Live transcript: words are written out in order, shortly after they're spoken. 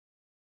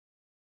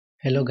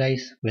Hello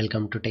guys,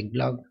 welcome to Tech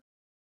Blog.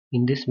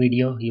 In this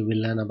video you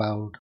will learn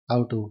about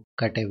how to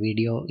cut a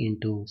video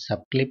into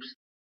subclips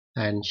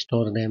and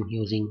store them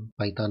using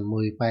Python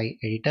Moviepy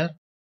editor.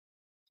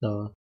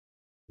 So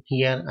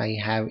here I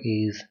have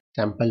is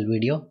sample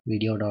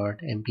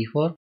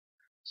video.mp4.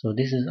 So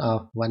this is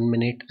of 1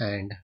 minute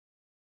and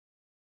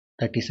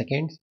 30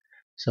 seconds.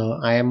 So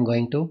I am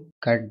going to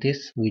cut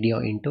this video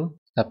into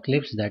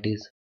subclips, that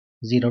is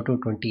 0 to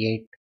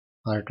 28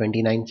 or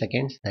 29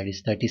 seconds, that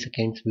is 30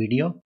 seconds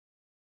video.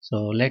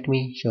 So let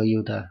me show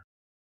you the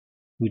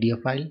video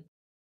file.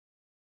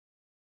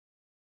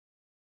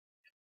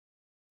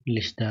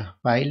 List the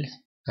files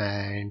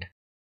and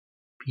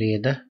play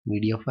the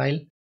video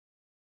file.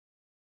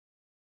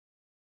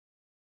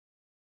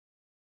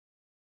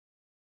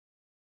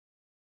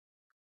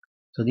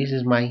 So this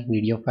is my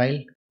video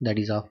file, that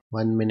is of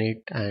 1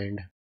 minute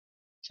and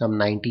some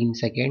 19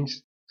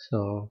 seconds.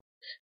 So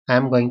I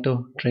am going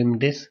to trim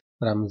this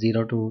from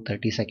 0 to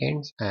 30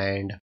 seconds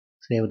and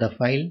save the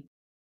file.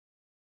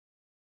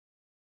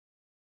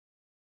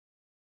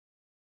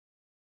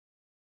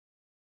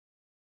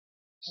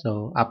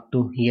 So up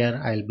to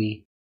here I'll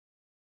be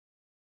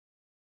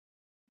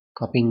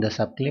copying the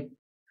subclip.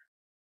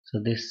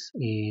 So this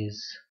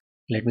is,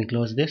 let me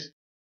close this.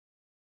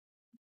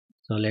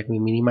 So let me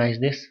minimize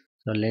this.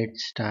 So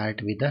let's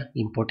start with the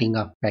importing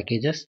of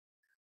packages.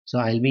 So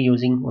I'll be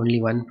using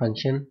only one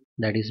function,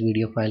 that is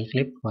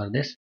videofileclip, for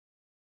this.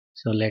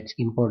 So let's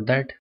import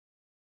that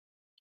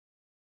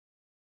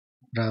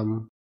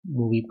from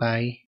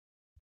Moviepy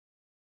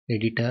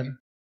editor,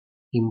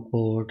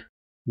 import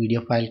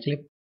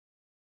videofileclip,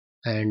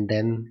 and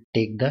then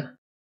take the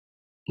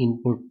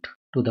input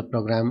to the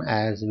program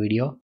as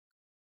video,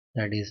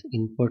 that is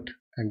input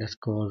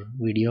underscore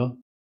video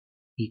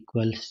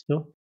equals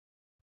to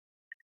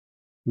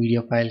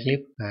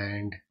videofileclip,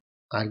 and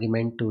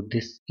argument to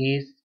this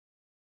is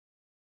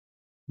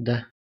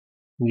the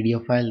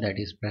video file that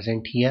is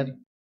present here.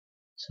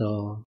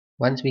 So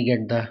once we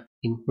get the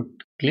input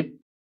clip,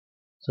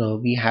 so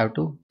we have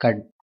to cut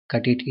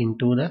it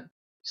into the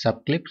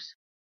subclips.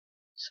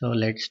 So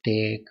let's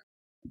take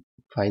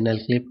final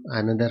clip,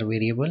 another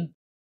variable,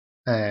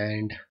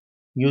 and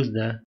use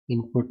the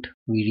input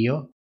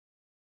video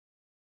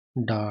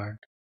dot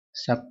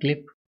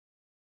subclip.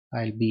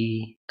 I'll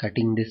be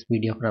cutting this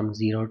video from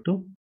 0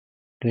 to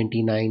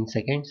 29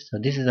 seconds. So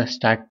this is the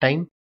start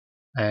time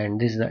and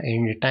this is the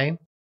end time.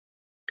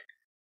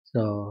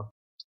 So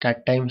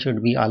start time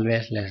should be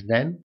always less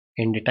than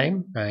end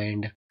time,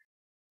 and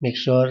make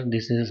sure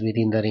this is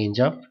within the range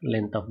of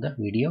length of the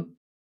video.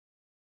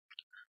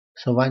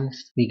 So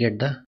once we get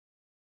the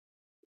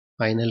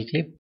final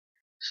clip,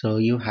 so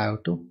you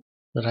have to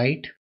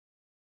write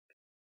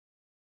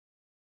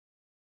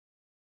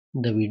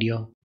the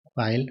video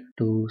file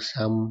to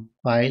some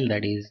file,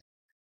 that is,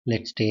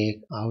 let's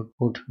take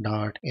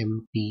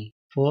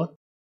output.mp4,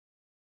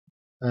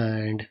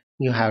 and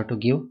you have to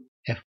give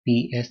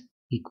fps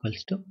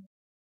equals to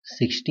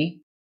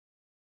 60.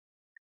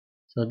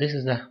 So this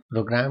is the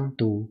program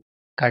to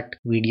cut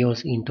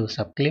videos into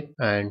subclip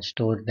and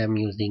store them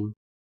using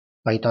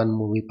Python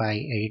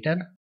Moviepy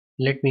editor.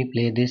 Let me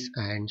play this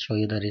and show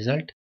you the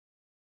result.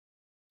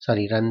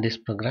 Sorry, run this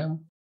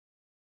program.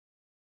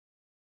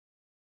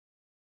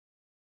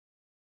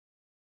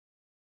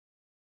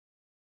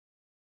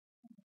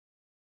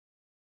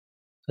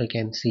 So you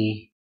can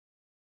see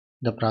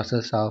the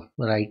process of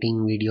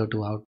writing video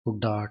to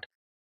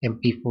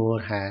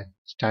output.mp4 has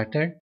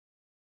started.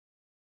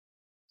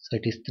 So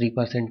it is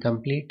 3%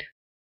 complete.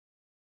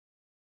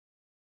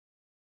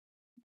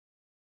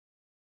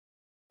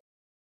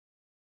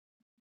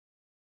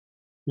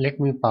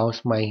 Let me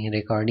pause my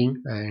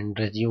recording and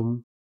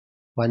resume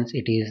once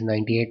it is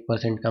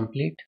 98%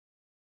 complete.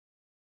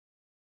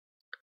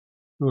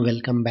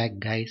 Welcome back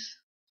guys.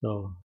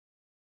 So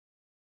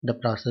the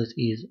process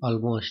is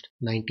almost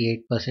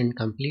 98%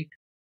 complete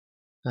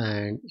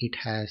and it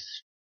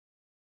has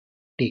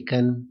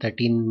taken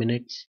 13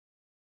 minutes.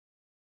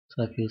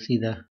 So if you see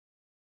the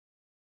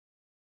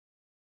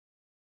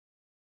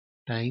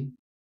time,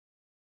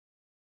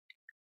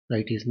 so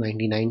it is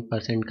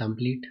 99%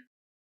 complete.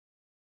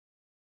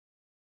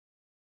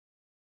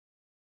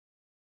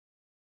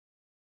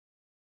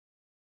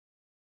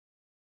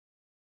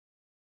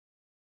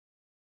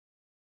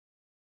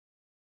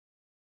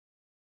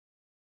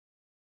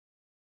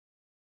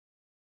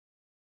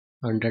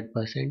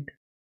 %.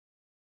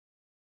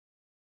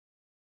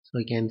 So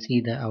you can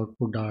see the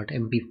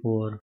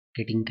output.mp4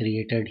 getting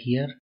created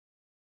here.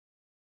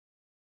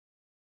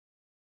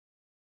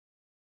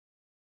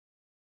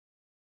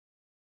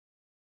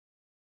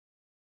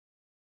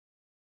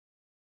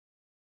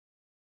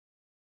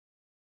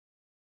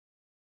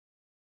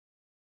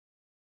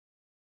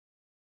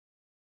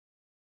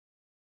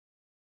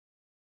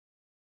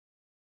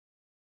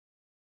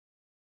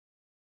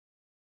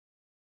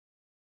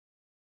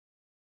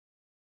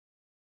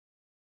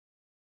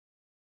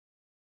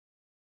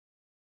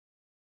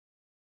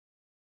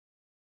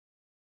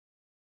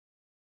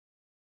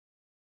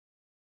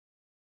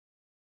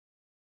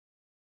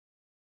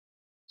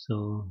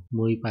 So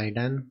Moviepy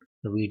done,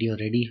 the video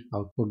ready,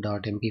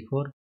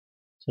 output.mp4.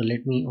 So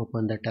let me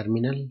open the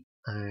terminal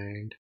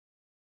and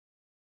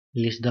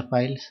list the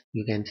files.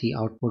 You can see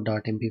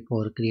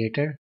output.mp4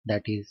 created,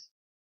 that is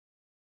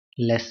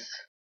less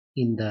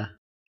in the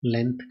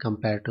length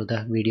compared to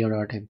the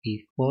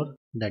video.mp4,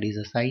 that is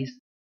the size.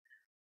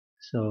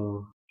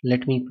 So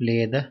let me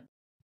play the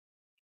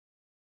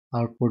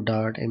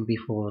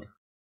output.mp4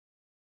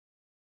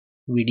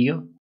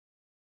 video.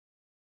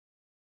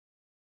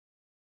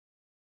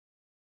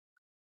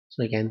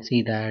 So you can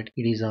see that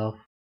it is of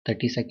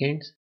 30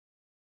 seconds.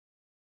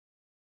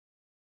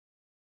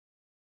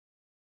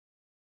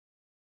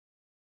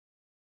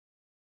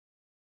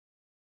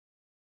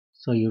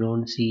 So you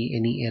don't see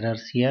any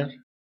errors here.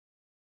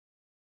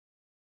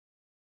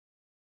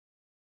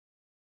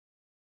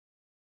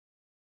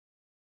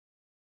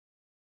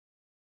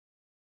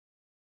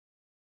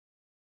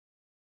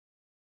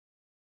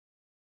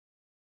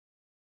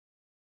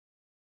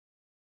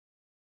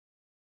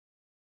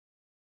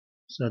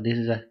 So this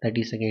is a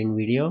 30-second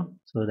video,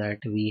 so that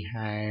we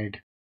had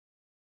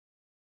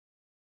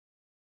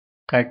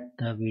cut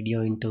the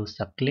video into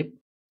subclip.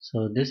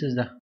 So this is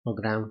the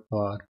program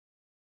for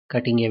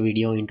cutting a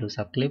video into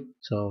subclip.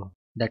 So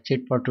that's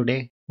it for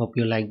today. Hope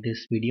you like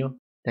this video.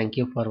 Thank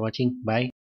you for watching. Bye.